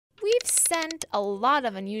sent a lot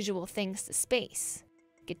of unusual things to space.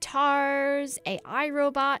 Guitars, AI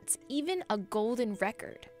robots, even a golden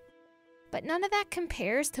record. But none of that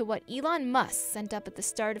compares to what Elon Musk sent up at the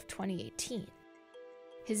start of 2018.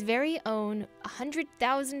 His very own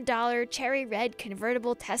 $100,000 cherry red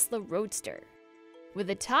convertible Tesla Roadster, with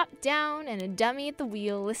a top down and a dummy at the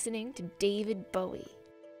wheel listening to David Bowie.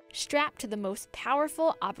 Strapped to the most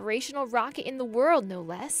powerful operational rocket in the world, no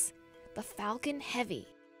less, the Falcon Heavy.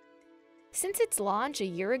 Since its launch a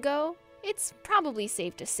year ago, it's probably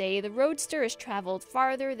safe to say the Roadster has traveled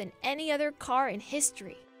farther than any other car in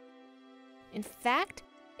history. In fact,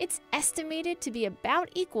 it's estimated to be about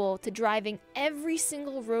equal to driving every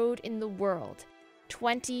single road in the world,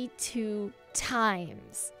 22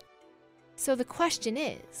 times. So the question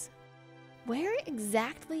is, where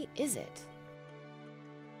exactly is it?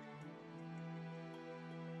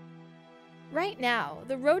 Right now,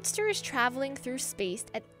 the Roadster is traveling through space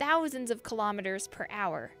at thousands of kilometers per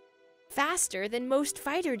hour, faster than most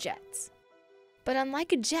fighter jets. But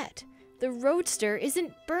unlike a jet, the Roadster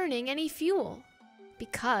isn't burning any fuel,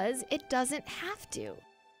 because it doesn't have to.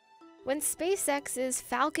 When SpaceX's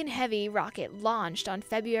Falcon Heavy rocket launched on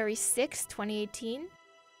February 6, 2018,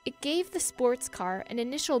 it gave the sports car an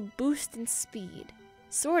initial boost in speed,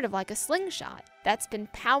 sort of like a slingshot that's been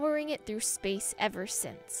powering it through space ever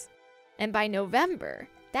since. And by November,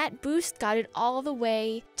 that boost got it all the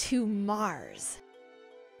way to Mars.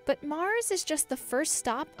 But Mars is just the first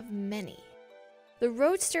stop of many. The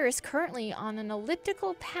Roadster is currently on an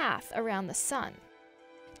elliptical path around the Sun,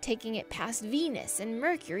 taking it past Venus and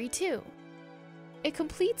Mercury too. It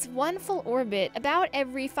completes one full orbit about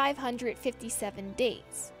every 557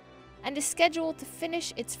 days, and is scheduled to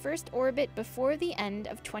finish its first orbit before the end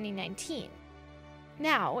of 2019.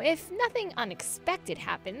 Now, if nothing unexpected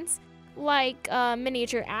happens, like a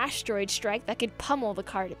miniature asteroid strike that could pummel the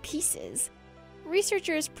car to pieces,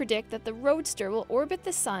 researchers predict that the Roadster will orbit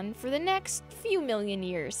the Sun for the next few million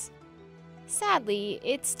years. Sadly,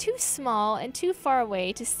 it's too small and too far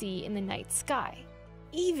away to see in the night sky,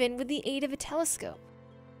 even with the aid of a telescope.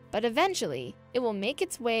 But eventually, it will make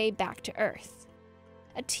its way back to Earth.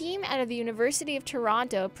 A team out of the University of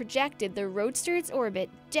Toronto projected the Roadster's orbit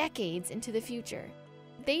decades into the future.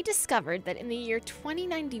 They discovered that in the year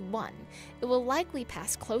 2091, it will likely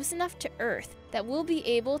pass close enough to Earth that we'll be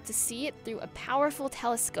able to see it through a powerful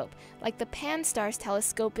telescope like the Pan-STARRS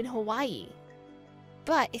telescope in Hawaii.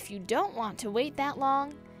 But if you don't want to wait that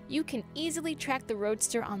long, you can easily track the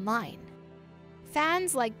Roadster online.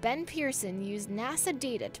 Fans like Ben Pearson use NASA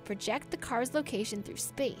data to project the car's location through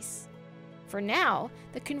space. For now,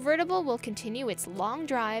 the convertible will continue its long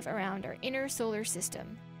drive around our inner solar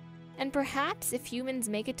system. And perhaps if humans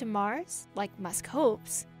make it to Mars, like Musk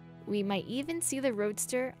hopes, we might even see the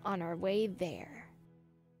Roadster on our way there.